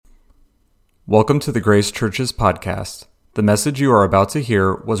Welcome to the Grace Church's podcast. The message you are about to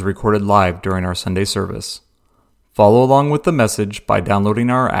hear was recorded live during our Sunday service. Follow along with the message by downloading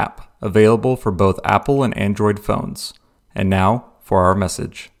our app, available for both Apple and Android phones. And now, for our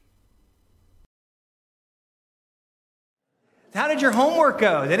message. How did your homework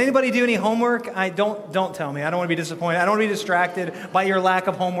go? Did anybody do any homework? Don't tell me. I don't want to be disappointed. I don't want to be distracted by your lack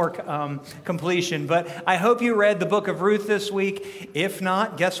of homework completion. But I hope you read the book of Ruth this week. If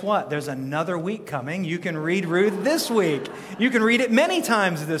not, guess what? There's another week coming. You can read Ruth this week. You can read it many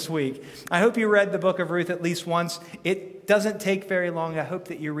times this week. I hope you read the book of Ruth at least once. It doesn't take very long. I hope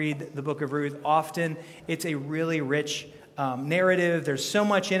that you read the book of Ruth often. It's a really rich narrative. There's so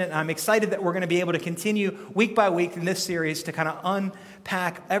much in it. I'm excited that we're going to be able to continue week by week in this series to kind of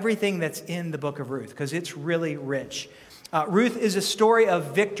unpack everything that's in the book of Ruth, because it's really rich. Ruth is a story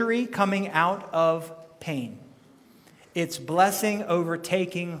of victory coming out of pain. It's blessing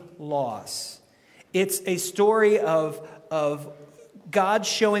overtaking loss. It's a story of God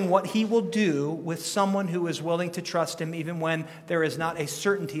showing what he will do with someone who is willing to trust him even when there is not a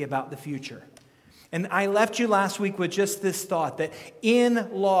certainty about the future. And I left you last week with just this thought that in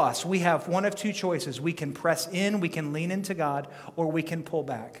loss, we have one of two choices. We can press in, we can lean into God, or we can pull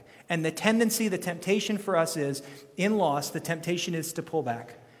back. And the temptation for us is, in loss, the temptation is to pull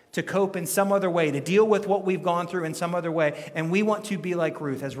back, to cope in some other way, to deal with what we've gone through in some other way. And we want to be like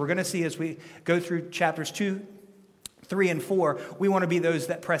Ruth. As we're going to see as we go through chapters 2, 3, and 4, we want to be those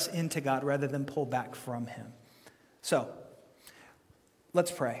that press into God rather than pull back from him. So, let's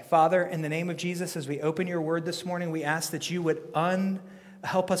pray. Father, in the name of Jesus, as we open your word this morning, we ask that you would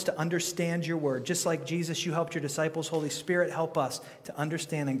help us to understand your word. Just like Jesus, you helped your disciples. Holy Spirit, help us to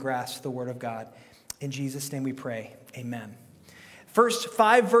understand and grasp the word of God. In Jesus' name we pray. Amen. First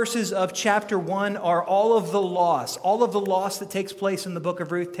 5 verses of chapter 1 are all of the loss. All of the loss that takes place in the book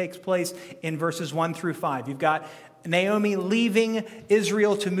of Ruth takes place in verses 1 through 5. You've got Naomi leaving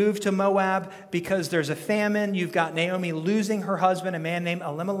Israel to move to Moab because there's a famine. You've got Naomi losing her husband, a man named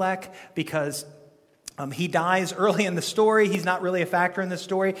Elimelech, because he dies early in the story. He's not really a factor in the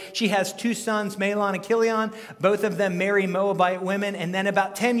story. She has 2 sons, Mahlon and Chilion. Both of them marry Moabite women, and then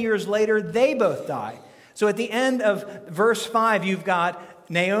about 10 years later, they both die. So at the end of verse 5, you've got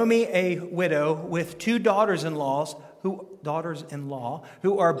Naomi, a widow, with 2 daughters-in-law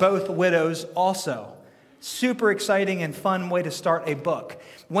who are both widows also. Super exciting and fun way to start a book.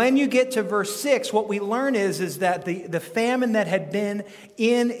 When you get to verse 6, what we learn is that the famine that had been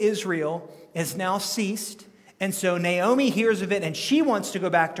in Israel has now ceased. And so Naomi hears of it and she wants to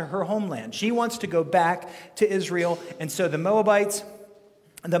go back to her homeland. She wants to go back to Israel. And so the Moabites,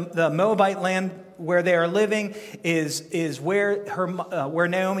 the Moabite land where they are living is where where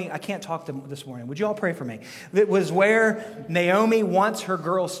Naomi, I can't talk to them this morning. Would you all pray for me? It was where Naomi wants her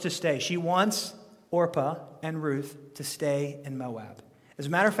girls to stay. She wants Orpah and Ruth to stay in Moab. As a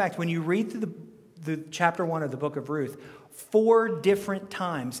matter of fact, when you read through the chapter 1 of the book of Ruth, 4 different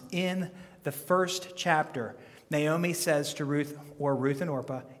times in the first chapter, Naomi says to Ruth and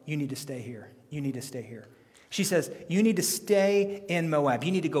Orpah, you need to stay here. You need to stay here. She says, you need to stay in Moab.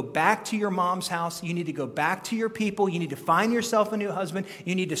 You need to go back to your mom's house. You need to go back to your people. You need to find yourself a new husband.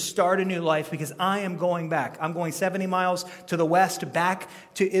 You need to start a new life because I am going back. I'm going 70 miles to the west, back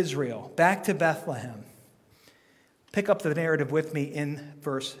to Israel, back to Bethlehem. Pick up the narrative with me in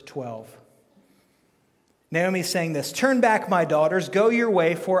verse 12. Naomi's saying this, turn back, my daughters, go your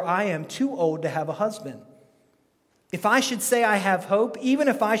way, for I am too old to have a husband. If I should say I have hope, even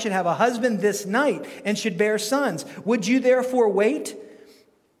if I should have a husband this night and should bear sons, would you therefore wait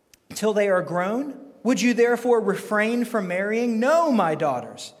till they are grown? Would you therefore refrain from marrying? No, my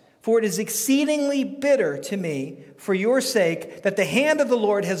daughters, for it is exceedingly bitter to me for your sake that the hand of the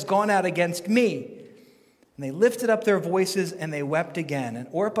Lord has gone out against me. And they lifted up their voices and they wept again. And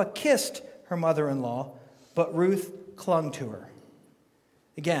Orpah kissed her mother-in-law, but Ruth clung to her.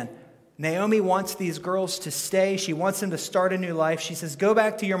 Again, Naomi wants these girls to stay. She wants them to start a new life. She says, go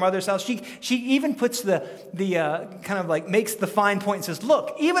back to your mother's house. She even puts the kind of like makes the fine point and says,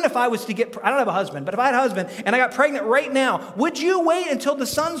 look, even if I was to I don't have a husband, but if I had a husband and I got pregnant right now, would you wait until the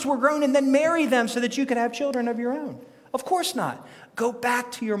sons were grown and then marry them so that you could have children of your own? Of course not. Go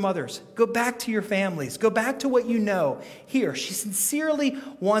back to your mothers. Go back to your families. Go back to what you know. Here, she sincerely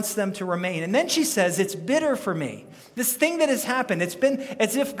wants them to remain. And then she says, it's bitter for me. This thing that has happened, it's been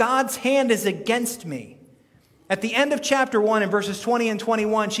as if God's hand is against me. At the end of chapter 1 in verses 20 and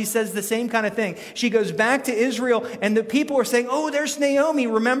 21, she says the same kind of thing. She goes back to Israel and the people are saying, oh, there's Naomi.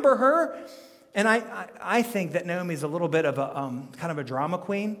 Remember her? And I think that Naomi's a little bit of a kind of a drama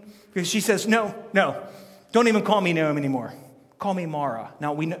queen because she says, no, don't even call me Naomi anymore. Call me Mara.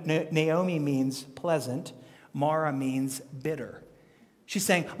 Now, we know Naomi means pleasant. Mara means bitter. She's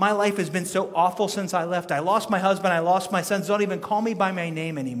saying, my life has been so awful since I left. I lost my husband. I lost my sons. Don't even call me by my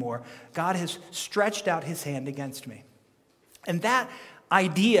name anymore. God has stretched out his hand against me. And that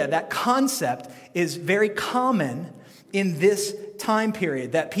idea, that concept is very common in this time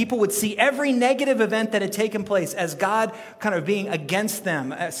period, that people would see every negative event that had taken place as God kind of being against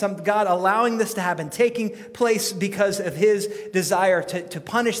them, God allowing this to happen, taking place because of his desire to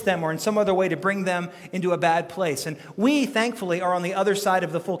punish them or in some other way to bring them into a bad place. And we, thankfully, are on the other side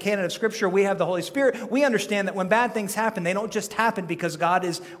of the full canon of Scripture. We have the Holy Spirit. We understand that when bad things happen, they don't just happen because God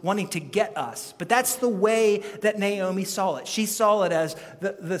is wanting to get us. But that's the way that Naomi saw it. She saw it as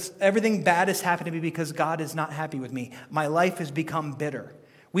everything bad has happened to me because God is not happy with me. My life has become bitter.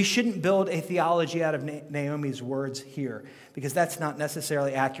 We shouldn't build a theology out of Naomi's words here because that's not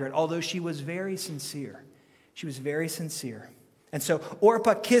necessarily accurate, although she was very sincere. She was very sincere. And so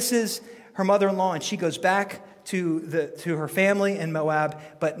Orpah kisses her mother-in-law and she goes back to her family in Moab,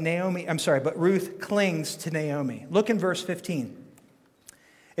 but Ruth clings to Naomi. Look in verse 15.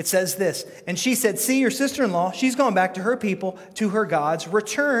 It says this, and she said, see, your sister-in-law, she's gone back to her people, to her gods.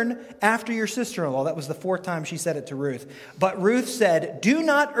 Return after your sister-in-law. That was the fourth time she said it to Ruth. But Ruth said, do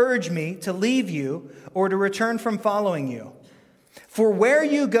not urge me to leave you or to return from following you. For where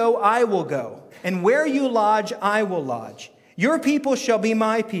you go, I will go, and where you lodge, I will lodge. Your people shall be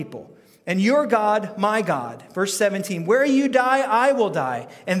my people, and your God, my God. Verse 17, where you die, I will die,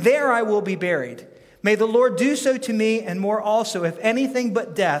 and there I will be buried. May the Lord do so to me and more also, if anything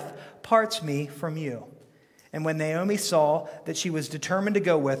but death parts me from you. And when Naomi saw that she was determined to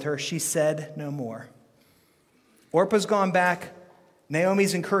go with her, she said no more. Orpah's gone back.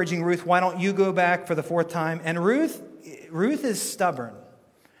 Naomi's encouraging Ruth, why don't you go back for the fourth time? And Ruth is stubborn.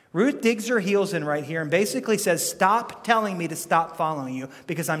 Ruth digs her heels in right here and basically says, stop telling me to stop following you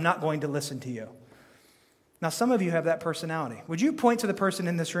because I'm not going to listen to you. Now, some of you have that personality. Would you point to the person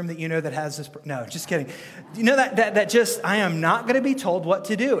in this room that you know that has this? No, just kidding. You know that just, I am not going to be told what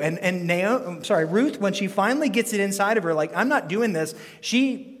to do. And Ruth, when she finally gets it inside of her, like, I'm not doing this,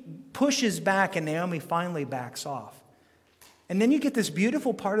 she pushes back and Naomi finally backs off. And then you get this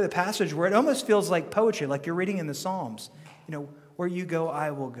beautiful part of the passage where it almost feels like poetry, like you're reading in the Psalms. You know, where you go, I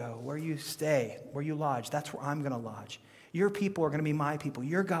will go. Where you stay, where you lodge, that's where I'm going to lodge. Your people are going to be my people.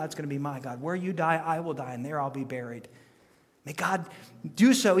 Your God's going to be my God. Where you die, I will die, and there I'll be buried. May God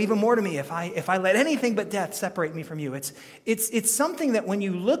do so even more to me if I let anything but death separate me from you. It's something that when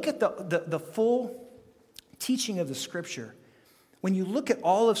you look at the full teaching of the Scripture, when you look at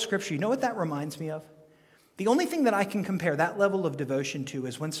all of Scripture, you know what that reminds me of? The only thing that I can compare that level of devotion to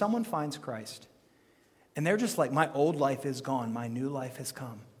is when someone finds Christ. And they're just like, my old life is gone, my new life has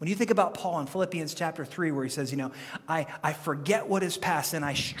come. When you think about Paul in Philippians chapter 3, where he says, I forget what is past and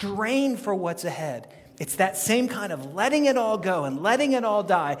I strain for what's ahead. It's that same kind of letting it all go and letting it all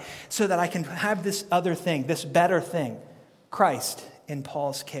die so that I can have this other thing, this better thing, Christ in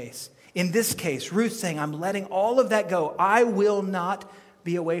Paul's case. In this case, Ruth saying, I'm letting all of that go. I will not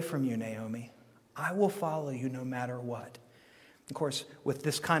be away from you, Naomi. I will follow you no matter what. Of course, with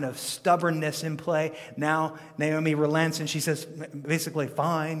this kind of stubbornness in play, now Naomi relents and she says, basically,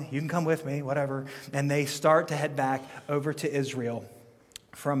 fine, you can come with me, whatever. And they start to head back over to Israel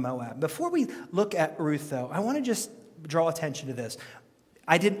from Moab. Before we look at Ruth, though, I want to just draw attention to this.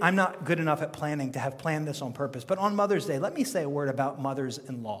 I'm not good enough at planning to have planned this on purpose, but on Mother's Day, let me say a word about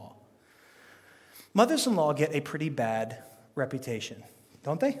mothers-in-law. Mothers-in-law get a pretty bad reputation,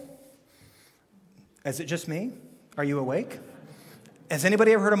 don't they? Is it just me? Are you awake? Has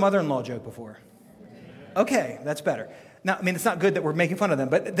anybody ever heard a mother-in-law joke before? Okay, that's better. Now, I mean, it's not good that we're making fun of them,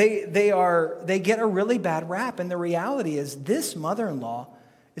 but they get a really bad rap, and the reality is this mother-in-law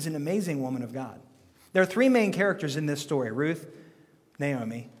is an amazing woman of God. There are three main characters in this story, Ruth,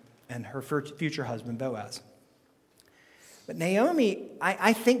 Naomi, and her future husband, Boaz. But Naomi,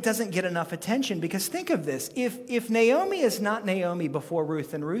 I think, doesn't get enough attention because think of this. If Naomi is not Naomi before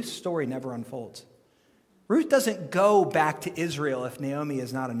Ruth, then Ruth's story never unfolds. Ruth doesn't go back to Israel if Naomi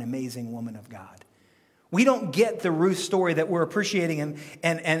is not an amazing woman of God. We don't get the Ruth story that we're appreciating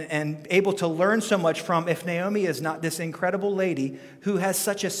and able to learn so much from if Naomi is not this incredible lady who has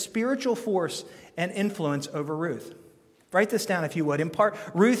such a spiritual force and influence over Ruth. Write this down if you would. In part,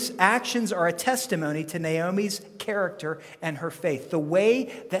 Ruth's actions are a testimony to Naomi's character and her faith. The way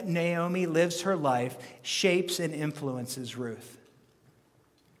that Naomi lives her life shapes and influences Ruth.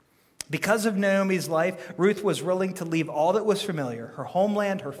 Because of Naomi's life, Ruth was willing to leave all that was familiar, her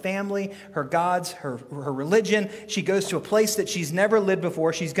homeland, her family, her gods, her religion. She goes to a place that she's never lived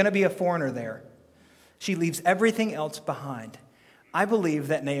before. She's going to be a foreigner there. She leaves everything else behind. I believe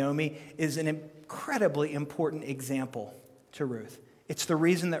that Naomi is an incredibly important example to Ruth. It's the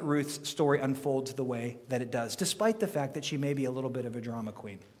reason that Ruth's story unfolds the way that it does, despite the fact that she may be a little bit of a drama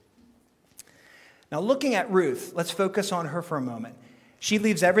queen. Now, looking at Ruth, let's focus on her for a moment. She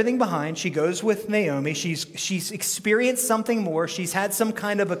leaves everything behind. She goes with Naomi. She's experienced something more. She's had some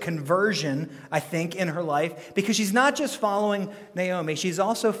kind of a conversion, I think, in her life, because she's not just following Naomi, she's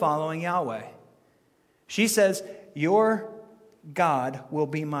also following Yahweh. She says, "Your God will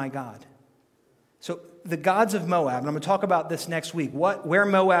be my God." So the gods of Moab, and I'm going to talk about this next week, where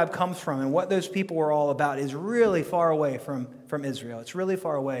Moab comes from and what those people were all about is really far away from Israel. It's really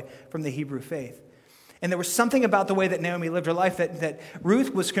far away from the Hebrew faith. And there was something about the way that Naomi lived her life that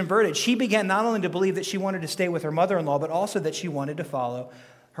Ruth was converted. She began not only to believe that she wanted to stay with her mother-in-law, but also that she wanted to follow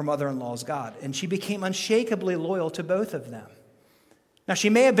her mother-in-law's God. And she became unshakably loyal to both of them. Now, she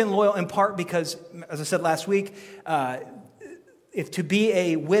may have been loyal in part because, as I said last week, if to be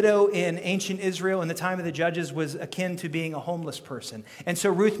a widow in ancient Israel in the time of the judges was akin to being a homeless person. And so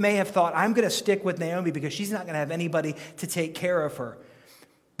Ruth may have thought, I'm going to stick with Naomi because she's not going to have anybody to take care of her.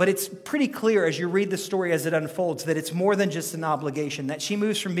 But it's pretty clear as you read the story as it unfolds that it's more than just an obligation, that she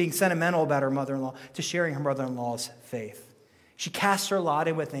moves from being sentimental about her mother-in-law to sharing her mother-in-law's faith. She casts her lot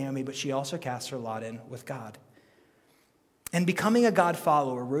in with Naomi, but she also casts her lot in with God. And becoming a God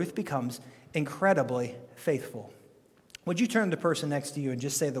follower, Ruth becomes incredibly faithful. Would you turn to the person next to you and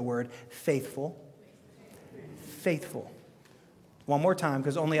just say the word faithful? Faithful. One more time,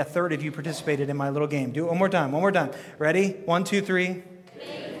 because only a third of you participated in my little game. Do it one more time. One more time. Ready? 1, 2, 3.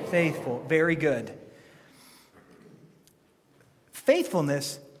 Faithful. Very good.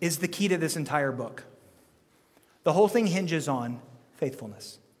 Faithfulness is the key to this entire book. The whole thing hinges on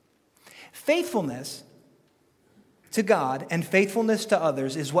faithfulness. Faithfulness to God and faithfulness to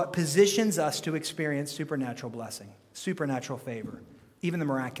others is what positions us to experience supernatural blessing, supernatural favor, even the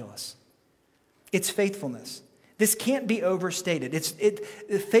miraculous. It's faithfulness. This can't be overstated.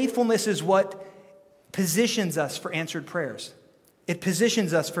 Faithfulness is what positions us for answered prayers. It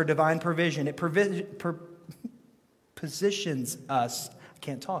positions us for divine provision. It positions us, I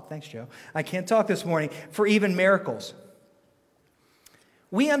can't talk, thanks Joe. I can't talk this morning, for even miracles.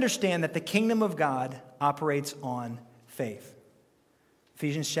 We understand that the kingdom of God operates on faith.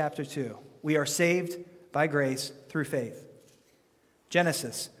 Ephesians chapter 2. We are saved by grace through faith.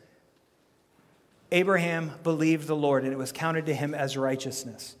 Genesis. Abraham believed the Lord and it was counted to him as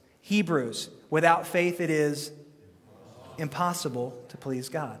righteousness. Hebrews. Without faith it is impossible to please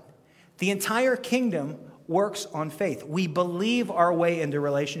God. The entire kingdom works on faith. We believe our way into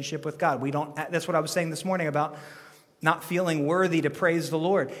relationship with God. That's what I was saying this morning about not feeling worthy to praise the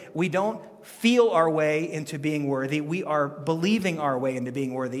Lord. We don't feel our way into being worthy. We are believing our way into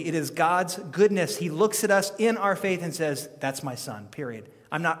being worthy. It is God's goodness. He looks at us in our faith and says, that's my son, period.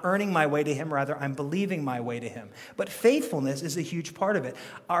 I'm not earning my way to him, rather I'm believing my way to him. But faithfulness is a huge part of it.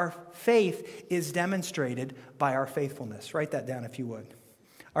 Our faith is demonstrated by our faithfulness. Write that down if you would.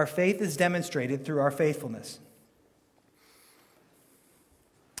 Our faith is demonstrated through our faithfulness.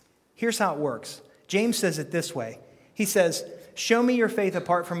 Here's how it works. James says it this way. He says, show me your faith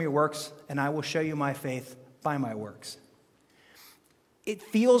apart from your works, and I will show you my faith by my works. It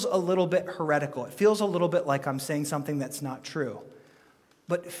feels a little bit heretical. It feels a little bit like I'm saying something that's not true.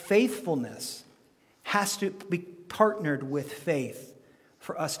 But faithfulness has to be partnered with faith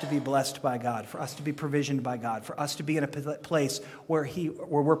for us to be blessed by God, for us to be provisioned by God, for us to be in a place where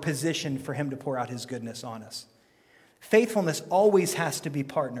we're positioned for him to pour out his goodness on us. Faithfulness always has to be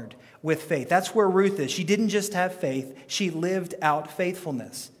partnered with faith. That's where Ruth is. She didn't just have faith, she lived out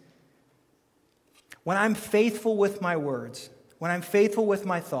faithfulness. When I'm faithful with my words, when I'm faithful with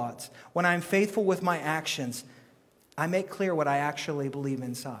my thoughts, when I'm faithful with my actions, I make clear what I actually believe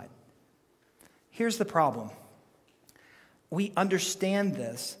inside. Here's the problem. We understand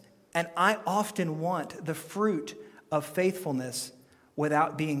this, and I often want the fruit of faithfulness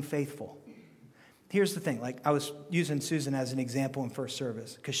without being faithful. Here's the thing, like I was using Susan as an example in first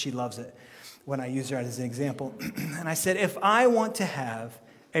service because she loves it when I use her as an example. And I said, if I want to have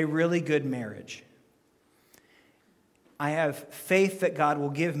a really good marriage, I have faith that God will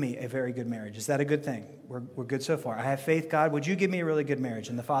give me a very good marriage. Is that a good thing? We're good so far. I have faith, God, would you give me a really good marriage?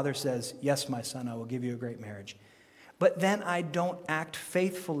 And the father says, yes, my son, I will give you a great marriage. But then I don't act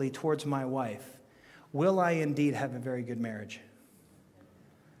faithfully towards my wife. Will I indeed have a very good marriage?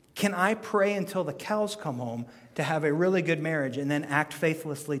 Can I pray until the cows come home to have a really good marriage and then act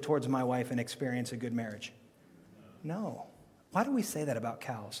faithlessly towards my wife and experience a good marriage? No. Why do we say that about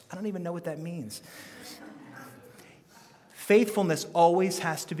cows? I don't even know what that means. Faithfulness always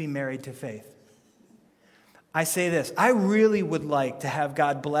has to be married to faith. I say this, I really would like to have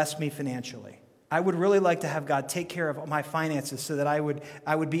God bless me financially. I would really like to have God take care of my finances so that I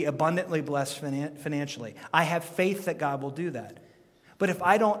would be abundantly blessed financially. I have faith that God will do that. But if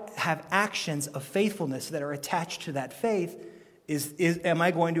I don't have actions of faithfulness that are attached to that faith, am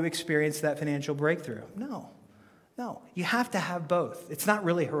I going to experience that financial breakthrough? No. You have to have both. It's not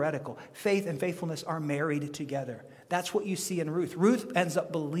really heretical. Faith and faithfulness are married together. That's what you see in Ruth. Ruth ends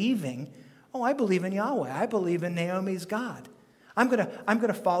up believing, I believe in Yahweh. I believe in Naomi's God. I'm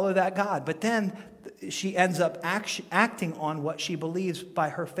gonna follow that God. But then she ends up acting on what she believes by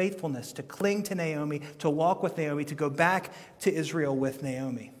her faithfulness, to cling to Naomi, to walk with Naomi, to go back to Israel with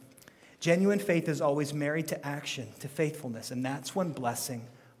Naomi. Genuine faith is always married to action, to faithfulness, and that's when blessing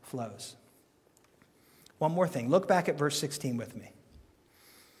flows. One more thing. Look back at verse 16 with me.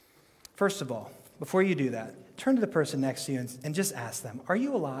 First of all, before you do that, turn to the person next to you and just ask them, are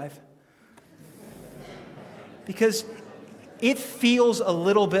you alive? Because it feels a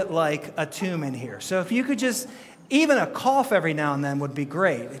little bit like a tomb in here. So if you could just, even a cough every now and then would be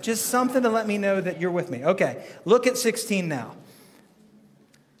great. Just something to let me know that you're with me. Okay, look at 16 now.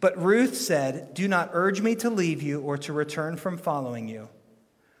 But Ruth said, do not urge me to leave you or to return from following you.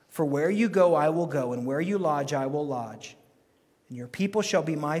 For where you go, I will go, and where you lodge, I will lodge. And your people shall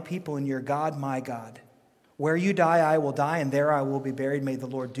be my people, and your God, my God. Where you die, I will die, and there I will be buried. May the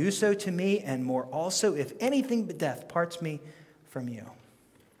Lord do so to me, and more also, if anything but death parts me from you.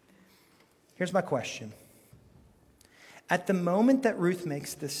 Here's my question. At the moment that Ruth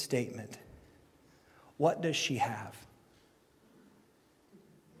makes this statement, what does she have?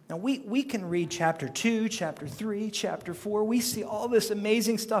 Now, we can read chapter 2, chapter 3, chapter 4. We see all this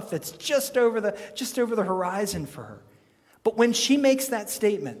amazing stuff that's just over the horizon for her. But when she makes that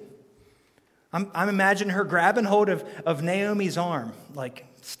statement, I'm imagining her grabbing hold of Naomi's arm, like,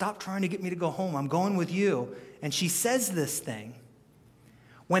 stop trying to get me to go home. I'm going with you. And she says this thing.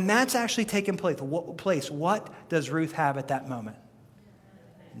 When that's actually taken place, what does Ruth have at that moment?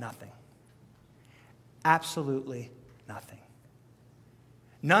 Nothing. Absolutely nothing.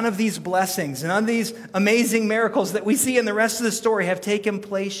 None of these blessings, none of these amazing miracles that we see in the rest of the story have taken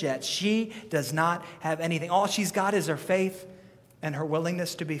place yet. She does not have anything. All she's got is her faith and her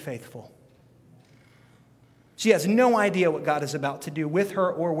willingness to be faithful. She has no idea what God is about to do with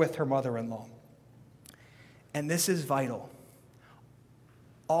her or with her mother-in-law. And this is vital.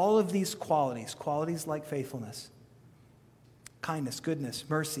 All of these qualities like faithfulness, kindness, goodness,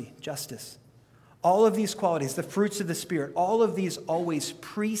 mercy, justice, all of these qualities, the fruits of the Spirit, all of these always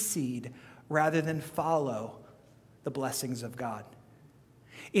precede rather than follow the blessings of God.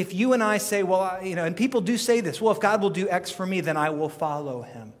 If you and I say, and people do say this, if God will do X for me, then I will follow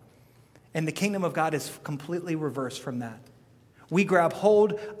him. And the kingdom of God is completely reversed from that. We grab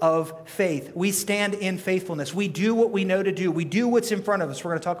hold of faith. We stand in faithfulness. We do what we know to do. We do what's in front of us.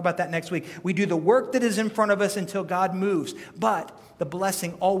 We're going to talk about that next week. We do the work that is in front of us until God moves. But the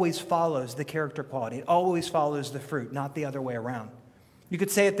blessing always follows the character quality. It always follows the fruit, not the other way around. You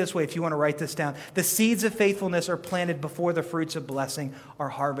could say it this way if you want to write this down. The seeds of faithfulness are planted before the fruits of blessing are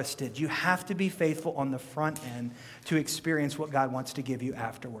harvested. You have to be faithful on the front end to experience what God wants to give you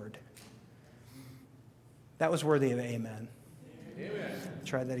afterward. That was worthy of amen. Amen.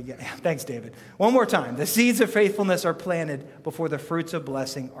 Try that again. Thanks, David. One more time. The seeds of faithfulness are planted before the fruits of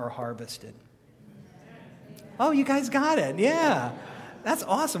blessing are harvested. Oh, you guys got it. Yeah. That's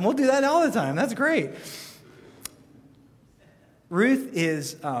awesome. We'll do that all the time. That's great. Ruth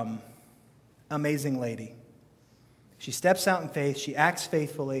is amazing lady. She steps out in faith. She acts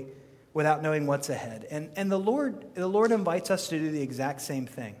faithfully without knowing what's ahead. And the Lord invites us to do the exact same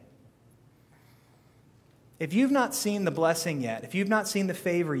thing. If you've not seen the blessing yet, if you've not seen the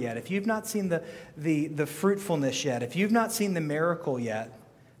favor yet, if you've not seen the fruitfulness yet, if you've not seen the miracle yet,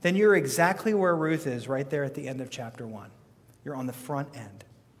 then you're exactly where Ruth is right there at the end of chapter 1. You're on the front end.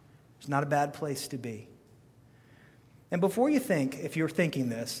 It's not a bad place to be. And before you think, if you're thinking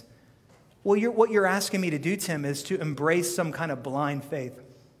this, what you're asking me to do, Tim, is to embrace some kind of blind faith.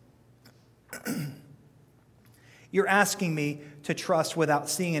 You're asking me to trust without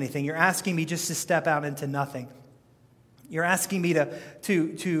seeing anything. You're asking me just to step out into nothing. You're asking me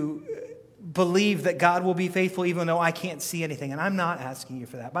to believe that God will be faithful even though I can't see anything. And I'm not asking you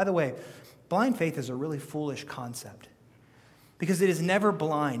for that. By the way, blind faith is a really foolish concept because it is never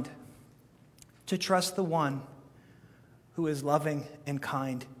blind to trust the one who is loving and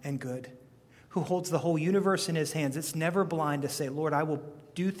kind and good, who holds the whole universe in his hands. It's never blind to say, Lord, I will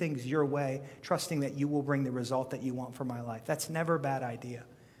do things your way, trusting that you will bring the result that you want for my life. That's never a bad idea.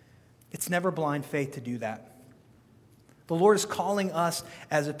 It's never blind faith to do that. The Lord is calling us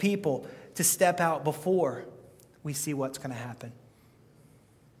as a people to step out before we see what's going to happen.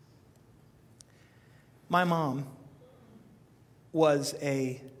 My mom was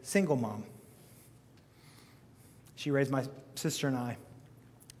a single mom. She raised my sister and I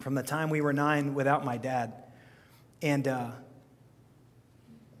from the time we were 9 without my dad. And I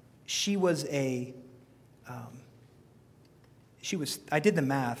did the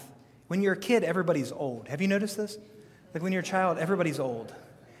math. When you're a kid, everybody's old. Have you noticed this? Like when you're a child, everybody's old.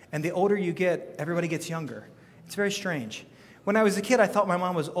 And the older you get, everybody gets younger. It's very strange. When I was a kid, I thought my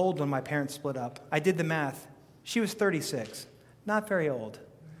mom was old when my parents split up. I did the math. She was 36. Not very old.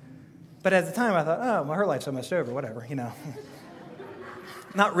 But at the time, I thought, oh, well, her life's almost over, whatever,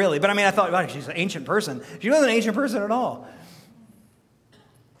 Not really, but I thought, wow, she's an ancient person. She wasn't an ancient person at all.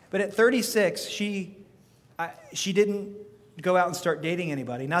 But at 36, she didn't go out and start dating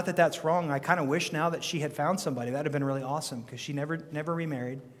anybody. Not that that's wrong. I kind of wish now that she had found somebody. That would have been really awesome because she never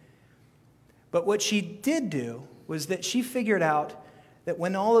remarried. But what she did do was that she figured out that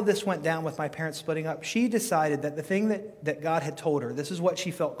when all of this went down with my parents splitting up, she decided that the thing that God had told her, this is what she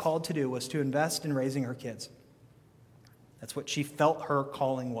felt called to do, was to invest in raising her kids. That's what she felt her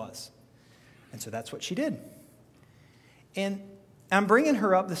calling was. And so that's what she did. And I'm bringing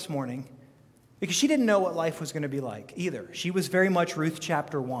her up this morning because she didn't know what life was going to be like either. She was very much Ruth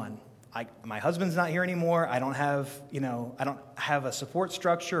chapter 1. My husband's not here anymore. I don't have a support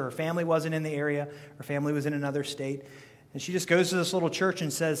structure. Her family wasn't in the area. Her family was in another state. And she just goes to this little church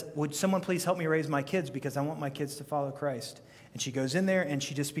and says, would someone please help me raise my kids because I want my kids to follow Christ. And she goes in there and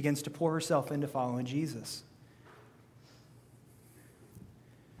she just begins to pour herself into following Jesus.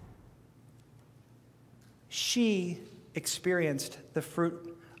 She experienced the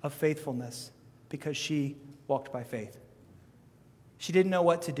fruit of faithfulness because she walked by faith. She didn't know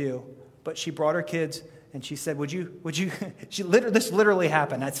what to do, but she brought her kids and she said, would you, this literally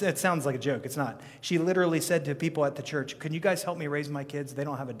happened. It sounds like a joke. It's not. She literally said to people at the church, can you guys help me raise my kids? They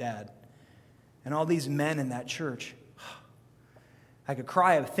don't have a dad. And all these men in that church, I could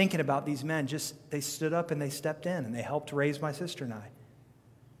cry of thinking about these men. They stood up and they stepped in and they helped raise my sister and I.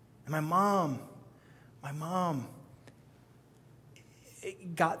 And my mom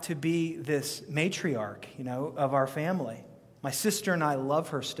got to be this matriarch, of our family. My sister and I love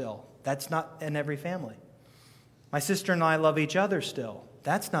her still. That's not in every family. My sister and I love each other still.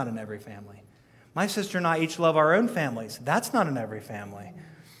 That's not in every family. My sister and I each love our own families. That's not in every family.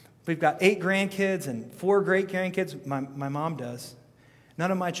 We've got 8 grandkids and 4 great-grandkids. My mom does.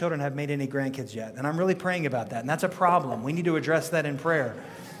 None of my children have made any grandkids yet, and I'm really praying about that, and that's a problem. We need to address that in prayer.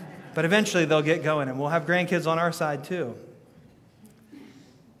 But eventually they'll get going, and we'll have grandkids on our side too.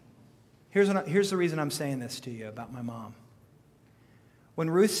 Here's the reason I'm saying this to you about my mom. When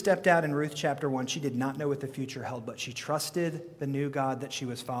Ruth stepped out in Ruth chapter 1, she did not know what the future held, but she trusted the new God that she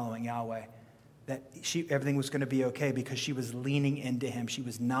was following, Yahweh, that everything was going to be okay because she was leaning into him. She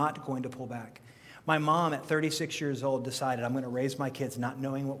was not going to pull back. My mom, at 36 years old, decided, I'm going to raise my kids not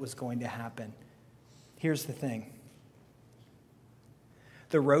knowing what was going to happen. Here's the thing.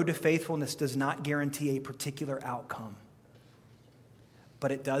 The road to faithfulness does not guarantee a particular outcome,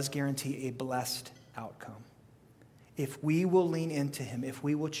 but it does guarantee a blessed outcome. If we will lean into him, if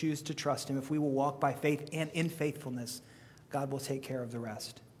we will choose to trust him, if we will walk by faith and in faithfulness, God will take care of the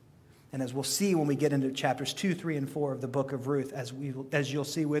rest. And as we'll see when we get into chapters 2, 3, and 4 of the book of Ruth, as you'll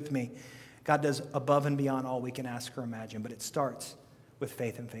see with me, God does above and beyond all we can ask or imagine, but it starts with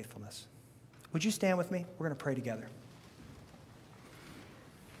faith and faithfulness. Would you stand with me? We're going to pray together.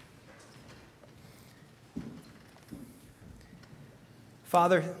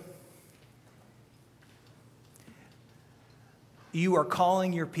 Father, you are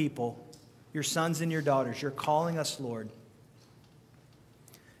calling your people, your sons and your daughters. You're calling us, Lord.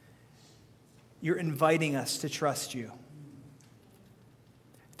 You're inviting us to trust you,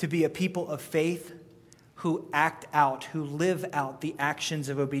 to be a people of faith who act out, who live out the actions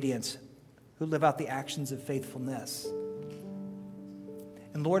of obedience, who live out the actions of faithfulness.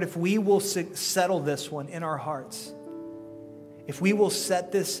 And Lord, if we will settle this one in our hearts, if we will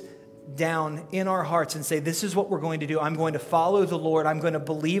set this down in our hearts and say, this is what we're going to do. I'm going to follow the Lord. I'm going to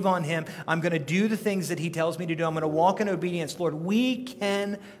believe on him. I'm going to do the things that he tells me to do. I'm going to walk in obedience. Lord, we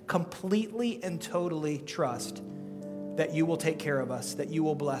can completely and totally trust that you will take care of us, that you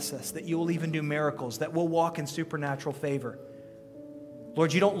will bless us, that you will even do miracles, that we'll walk in supernatural favor.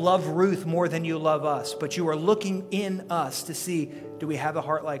 Lord, you don't love Ruth more than you love us, but you are looking in us to see, do we have a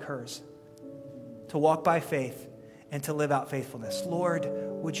heart like hers? To walk by faith and to live out faithfulness. Lord,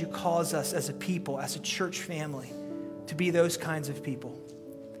 would you cause us as a people, as a church family, to be those kinds of people?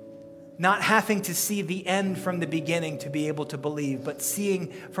 not having to see the end from the beginning to be able to believe, but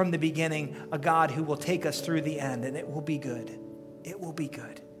seeing from the beginning a God who will take us through the end, and it will be good. It will be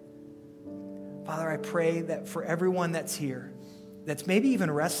good. Father, I pray that for everyone that's here, that's maybe even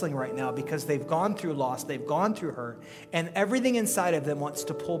wrestling right now because they've gone through loss, they've gone through hurt, and everything inside of them wants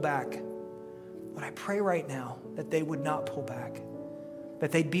to pull back. But I pray right now that they would not pull back,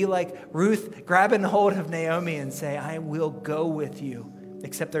 that they'd be like Ruth grabbing hold of Naomi and say, I will go with you.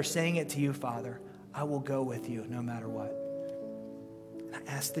 Except they're saying it to you, Father. I will go with you no matter what. And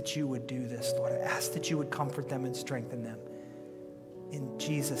I ask that you would do this, Lord. I ask that you would comfort them and strengthen them. In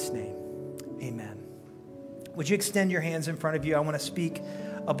Jesus' name, amen. Would you extend your hands in front of you? I want to speak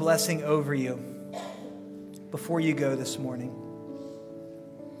a blessing over you before you go this morning.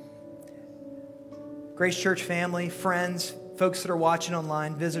 Grace Church family, friends, folks that are watching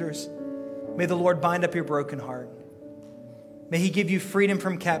online, visitors, may the Lord bind up your broken heart. May he give you freedom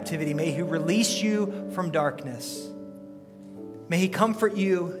from captivity. May he release you from darkness. May he comfort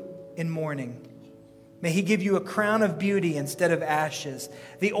you in mourning. May he give you a crown of beauty instead of ashes,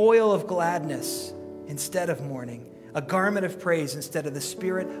 the oil of gladness instead of mourning, a garment of praise instead of the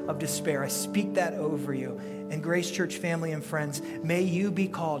spirit of despair. I speak that over you. And Grace Church family and friends, may you be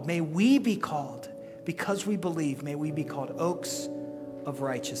called, may we be called, because we believe, may we be called oaks of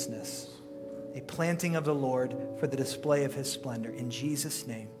righteousness, a planting of the Lord for the display of his splendor. In Jesus'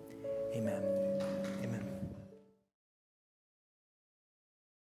 name, amen. Amen.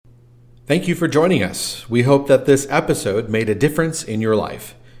 Thank you for joining us. We hope that this episode made a difference in your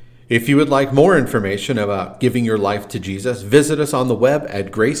life. If you would like more information about giving your life to Jesus, visit us on the web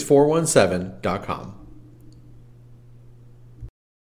at grace417.com.